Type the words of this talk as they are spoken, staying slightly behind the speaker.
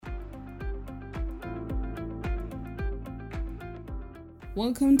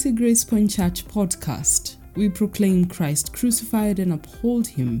Welcome to Grace Point Church podcast. We proclaim Christ crucified and uphold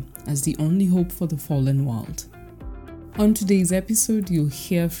him as the only hope for the fallen world. On today's episode, you'll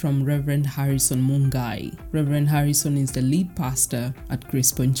hear from Reverend Harrison Mungai. Reverend Harrison is the lead pastor at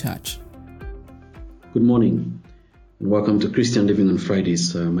Grace Point Church. Good morning and welcome to Christian Living on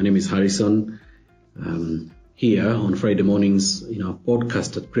Fridays. My name is Harrison. Here on Friday mornings in our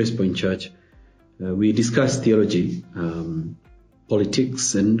podcast at Grace Point Church, we discuss theology,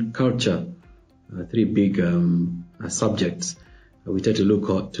 politics and culture, three big subjects we try to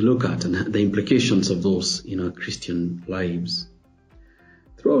look at and the implications of those in our Christian lives.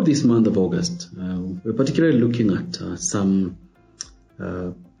 Throughout this month of August, we're particularly looking at some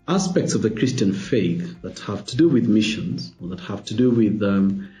aspects of the Christian faith that have to do with missions, or that have to do with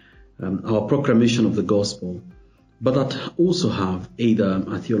our proclamation of the gospel, but that also have either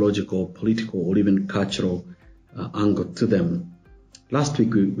a theological, political, or even cultural angle to them. Last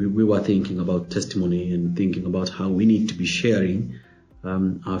week, we were thinking about testimony and thinking about how we need to be sharing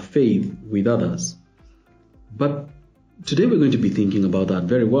our faith with others. But today we're going to be thinking about that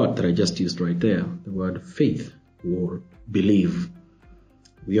very word that I just used right there, the word faith or believe.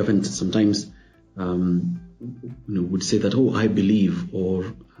 We often sometimes would say that, I believe,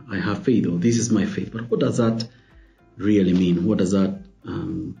 or I have faith, or this is my faith. But what does that really mean? What does that?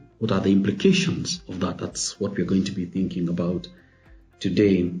 What are the implications of that? That's what we're going to be thinking about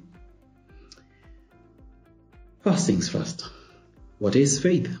today. First things first, what is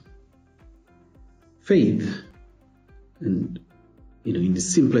faith? Faith, and in the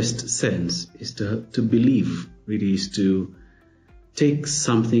simplest sense, is to believe, really is to take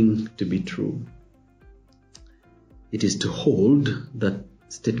something to be true. It is to hold that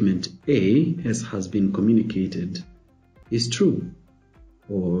statement A, as has been communicated, is true,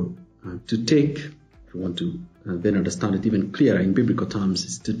 or to take, if you want to then understand it even clearer in biblical terms,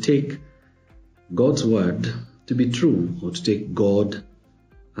 is to take God's word to be true, or to take God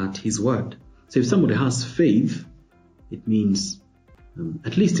at his word. So if somebody has faith, it means,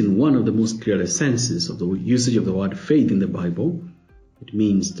 at least in one of the most clearest senses of the usage of the word faith in the Bible, it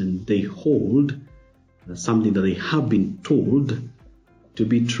means that they hold something that they have been told to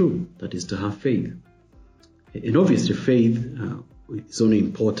be true, that is to have faith. And obviously faith is only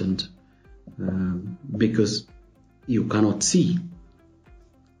important because you cannot see.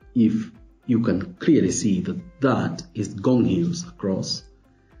 If you can clearly see that is gone hills across,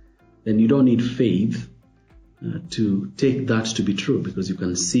 then you don't need faith to take that to be true, because you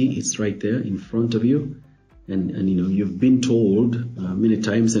can see it's right there in front of you, and you've been told many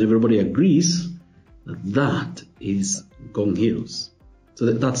times, and everybody agrees that is gone hills. So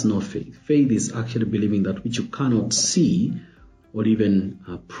that's not faith. Faith is actually believing that which you cannot see or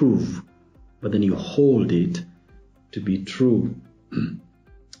even prove, but then you hold it to be true. In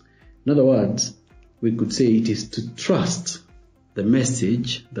other words, we could say it is to trust the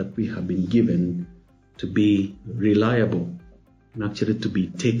message that we have been given to be reliable, and actually to be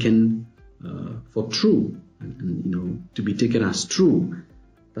taken for true, and to be taken as true.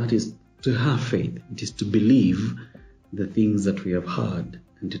 That is to have faith. It is to believe the things that we have heard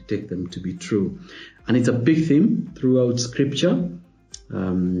and to take them to be true. And it's a big theme throughout Scripture,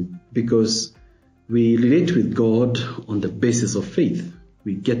 because we relate with God on the basis of faith.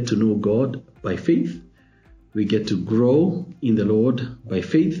 We get to know God by faith. We get to grow in the Lord by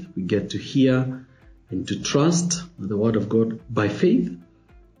faith. We get to hear and to trust the word of God by faith.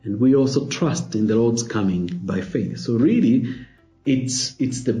 And we also trust in the Lord's coming by faith. So really, it's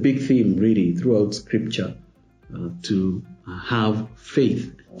the big theme really throughout Scripture, to have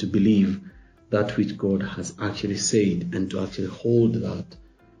faith, to believe that which God has actually said, and to actually hold that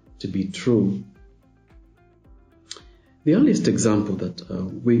to be true. The earliest example that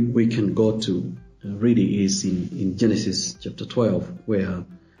we can go to really is in Genesis chapter 12, where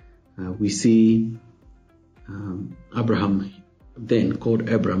we see Abraham, then called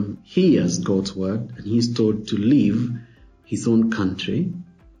Abram, hears God's word, and he's told to leave his own country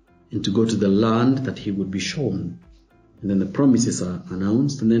and to go to the land that he would be shown. And then the promises are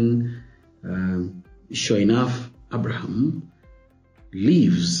announced, and then sure enough, Abraham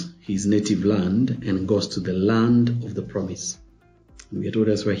leaves his native land and goes to the land of the promise. And we are told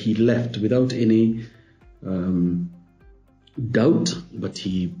that's where he left without any doubt, but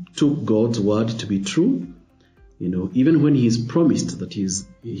he took God's word to be true. Even when he is promised that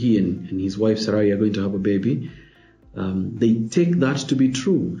he and his wife Sarai are going to have a baby, they take that to be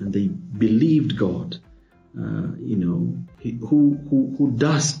true, and they believed God. Who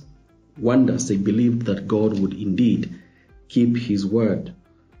does wonders. They believed that God would indeed keep his word.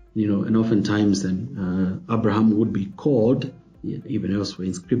 And oftentimes then Abraham would be called even elsewhere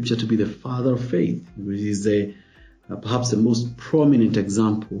in Scripture, to be the father of faith, which is perhaps the most prominent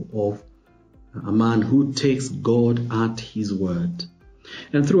example of a man who takes God at His word.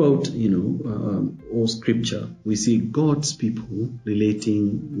 And throughout, all Scripture, we see God's people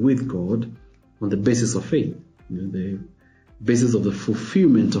relating with God on the basis of faith, the basis of the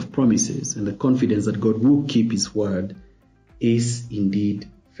fulfillment of promises and the confidence that God will keep His word is indeed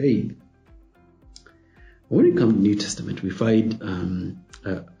faith. When we come to the New Testament, we find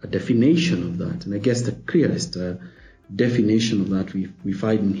a definition of that, and I guess the clearest definition of that we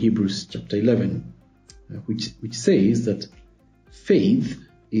find in Hebrews chapter 11, which says that faith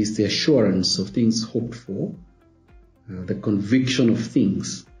is the assurance of things hoped for, the conviction of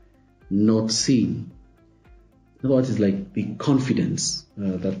things not seen. In other words, it's like the confidence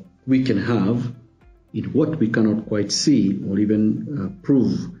that we can have in what we cannot quite see or even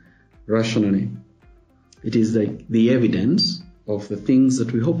prove rationally. It is like the evidence of the things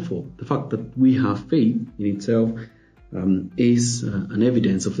that we hope for. The fact that we have faith in itself is an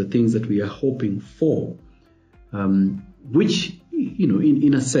evidence of the things that we are hoping for, which,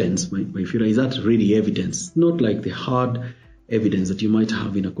 in a sense, my feeling is that really evidence, not like the hard evidence that you might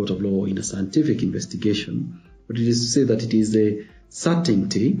have in a court of law or in a scientific investigation, but it is to say that it is a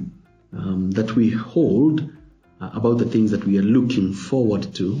certainty that we hold about the things that we are looking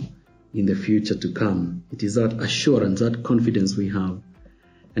forward to in the future to come. It is that assurance, that confidence we have.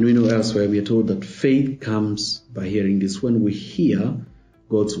 And we know elsewhere we are told that faith comes by hearing this. When we hear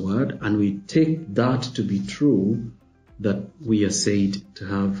God's word and we take that to be true, that we are said to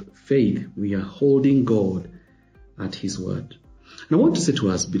have faith. We are holding God at His word. And I want to say to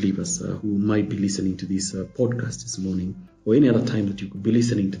us believers who might be listening to this podcast this morning, or any other time that you could be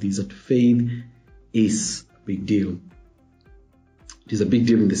listening to this, that faith is a big deal. It is a big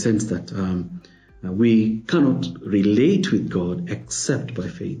deal in the sense that we cannot relate with God except by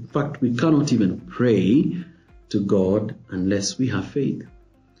faith. In fact, we cannot even pray to God unless we have faith.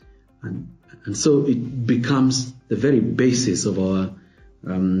 And so it becomes the very basis of our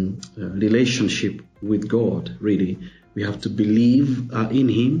relationship with God, really. We have to believe in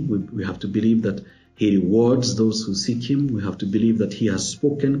Him. We have to believe that He rewards those who seek Him. We have to believe that He has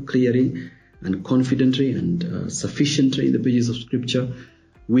spoken clearly and confidently and sufficiently in the pages of Scripture.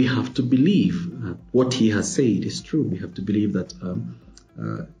 We have to believe what He has said is true. We have to believe that,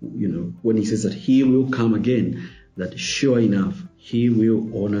 when He says that He will come again, that sure enough, He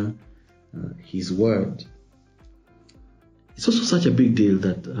will honor His word. It's also such a big deal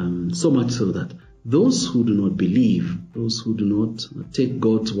that, so much so that those who do not believe, those who do not take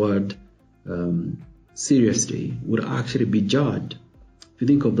God's word seriously, would actually be judged. If you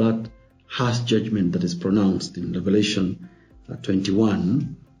think of that harsh judgment that is pronounced in Revelation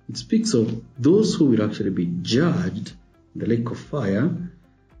 21, it speaks of those who will actually be judged in the lake of fire.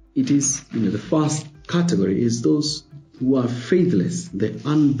 It is, the first category is those who are faithless, the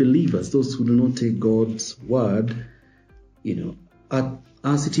unbelievers, those who do not take God's word,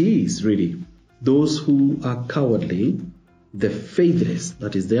 as it is, really. Those who are cowardly, the faithless,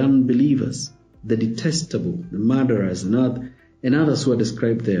 that is the unbelievers, the detestable, the murderers, and others who are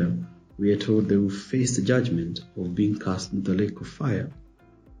described there, we are told they will face the judgment of being cast into the lake of fire.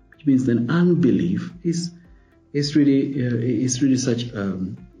 Which means that unbelief is really such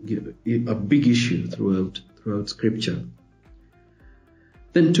a big issue throughout Scripture.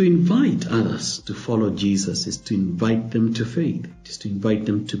 Then to invite others to follow Jesus is to invite them to faith. It is to invite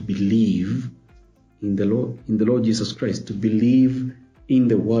them to believe in the Lord Jesus Christ, to believe in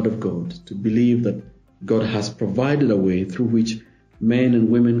the Word of God, to believe that God has provided a way through which men and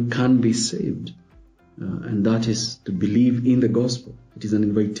women can be saved. And that is to believe in the gospel. It is an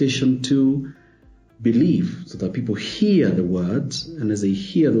invitation to believe so that people hear the words, and as they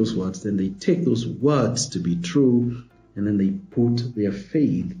hear those words, then they take those words to be true, and then they put their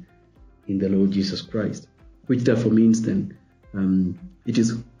faith in the Lord Jesus Christ, which therefore means then it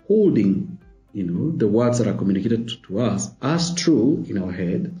is holding, the words that are communicated to us as true in our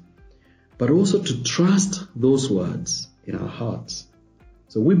head, but also to trust those words in our hearts.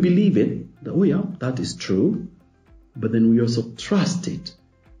 So we believe it, that, oh yeah, that is true, but then we also trust it,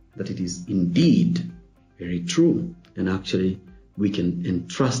 that it is indeed very true, and actually we can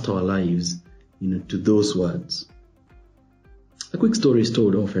entrust our lives, to those words. A quick story is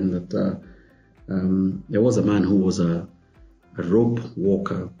told often that there was a man who was a rope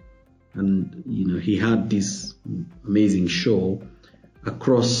walker, and he had this amazing show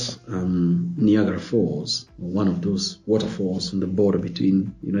across Niagara Falls, one of those waterfalls on the border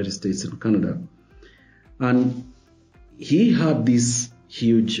between the United States and Canada. And he had this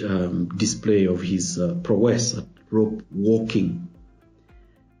huge display of his prowess at rope walking.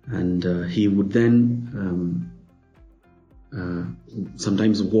 And he would then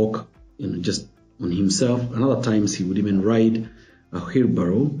sometimes walk just on himself, and other times he would even ride a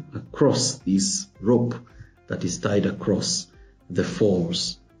wheelbarrow across this rope that is tied across the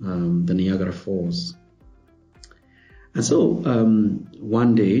falls, the Niagara Falls. And so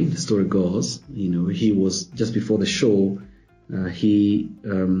one day, the story goes, he was just before the show. He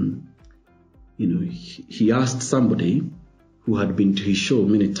asked somebody who had been to his show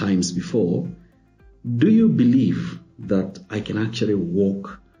many times before, "Do you believe that I can actually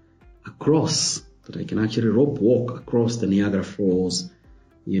walk across? That I can actually rope walk across the Niagara Falls?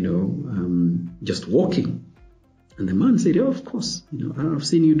 Just walking?" And the man said, "Yeah, of course. I've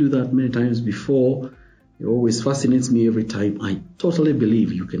seen you do that many times before. It always fascinates me every time. I totally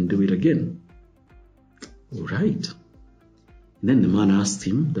believe you can do it again." All right. And then the man asked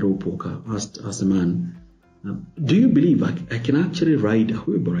him, the rope walker asked the man, "Do you believe I can actually ride a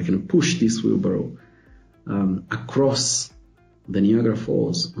wheelbarrow? I can push this wheelbarrow across the Niagara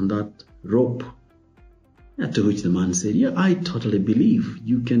Falls on that rope?" To which the man said, "Yeah, I totally believe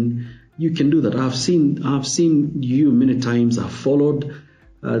you can do that. I've seen you many times. I've followed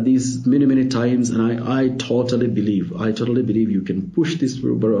these many times, and I totally believe you can push this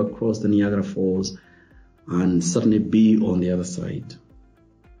wheelbarrow across the Niagara Falls and certainly be on the other side."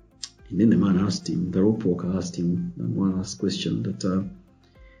 And then the man asked him, the rope walker asked him one last question, that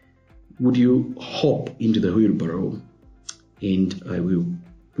would you hop into the wheelbarrow and I will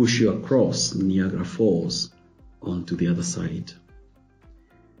push you across Niagara Falls onto the other side?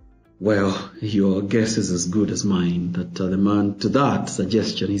 Well, your guess is as good as mine, that the man, to that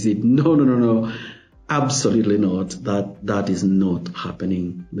suggestion, he said, no, absolutely not. That is not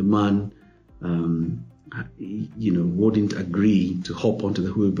happening. The man, wouldn't agree to hop onto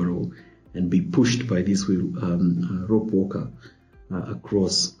the wheelbarrow and be pushed by this rope walker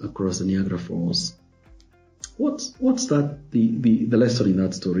across the Niagara Falls. What's that? The lesson in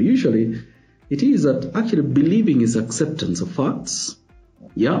that story? Usually, it is that actually believing is acceptance of facts.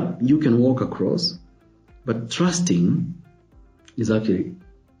 Yeah, you can walk across, but trusting is actually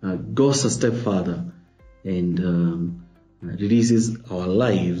goes a step further and releases our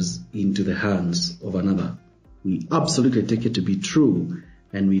lives into the hands of another. We absolutely take it to be true,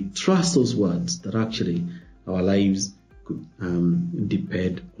 and we trust those words that actually our lives could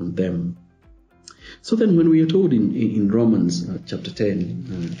depend on them. So then when we are told in Romans chapter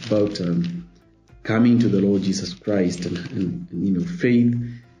 10 about coming to the Lord Jesus Christ and faith,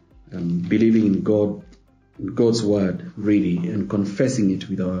 believing in God's word really, and confessing it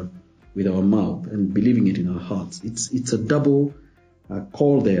with our mouth and believing it in our hearts, it's a double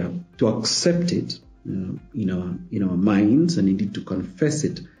call there to accept it in our minds, and indeed to confess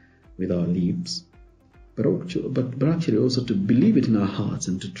it with our lips, but actually also to believe it in our hearts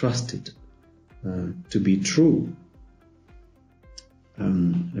and to trust it to be true.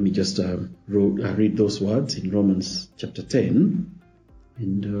 Let me just read those words in Romans chapter 10,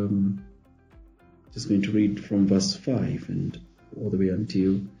 and just going to read from verse 5 and all the way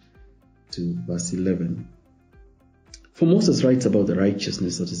until to verse 11. "For Moses writes about the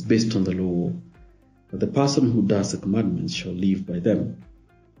righteousness that is based on the law, that the person who does the commandments shall live by them.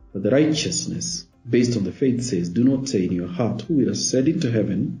 But the righteousness based on the faith says, do not say in your heart, who will ascend into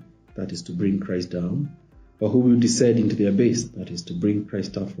heaven, that is to bring Christ down, or who will descend into the abyss, that is to bring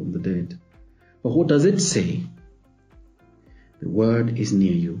Christ up from the dead. But what does it say? The word is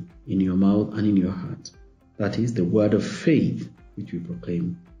near you, in your mouth and in your heart. That is the word of faith which we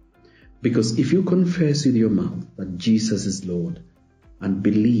proclaim. Because if you confess with your mouth that Jesus is Lord, and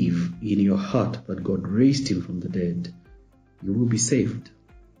believe in your heart that God raised him from the dead, you will be saved.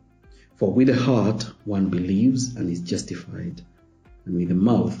 For with the heart one believes and is justified, and with the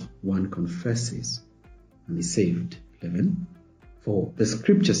mouth one confesses and is saved. 11. For the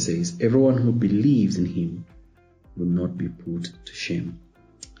scripture says, everyone who believes in him will not be put to shame.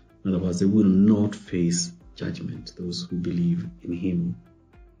 In other words, they will not face judgment, those who believe in him.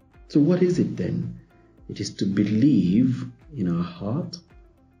 So what is it then? It is to believe in our heart,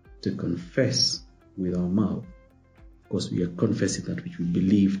 to confess with our mouth. Of course, we are confessing that which we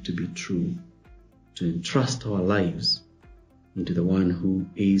believe to be true, to entrust our lives into the one who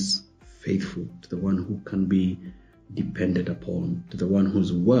is faithful, to the one who can be depended upon, to the one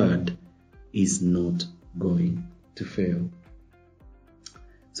whose word is not going to fail.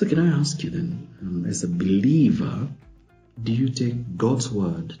 So can I ask you then, as a believer, do you take God's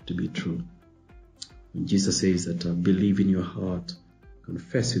word to be true? When Jesus says that believe in your heart,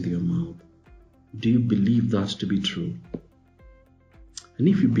 confess with your mouth, do you believe that to be true? And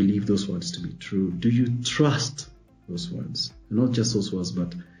if you believe those words to be true, do you trust those words. And not just those words,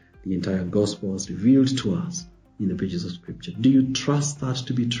 but the entire gospel is revealed to us in the pages of Scripture. Do you trust that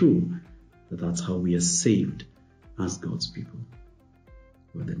to be true? That's how we are saved as God's people.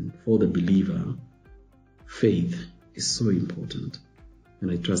 Well, then, for the believer, faith is so important.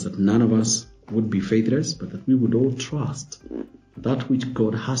 And I trust that none of us would be faithless, but that we would all trust that which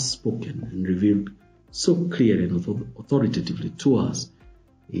God has spoken and revealed so clearly and authoritatively to us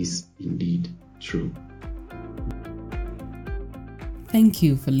is indeed true. Thank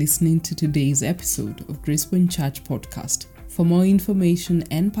you for listening to today's episode of Grace Point Church Podcast. For more information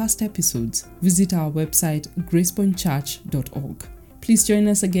and past episodes, visit our website gracepointchurch.org. Please join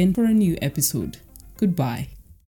us again for a new episode. Goodbye.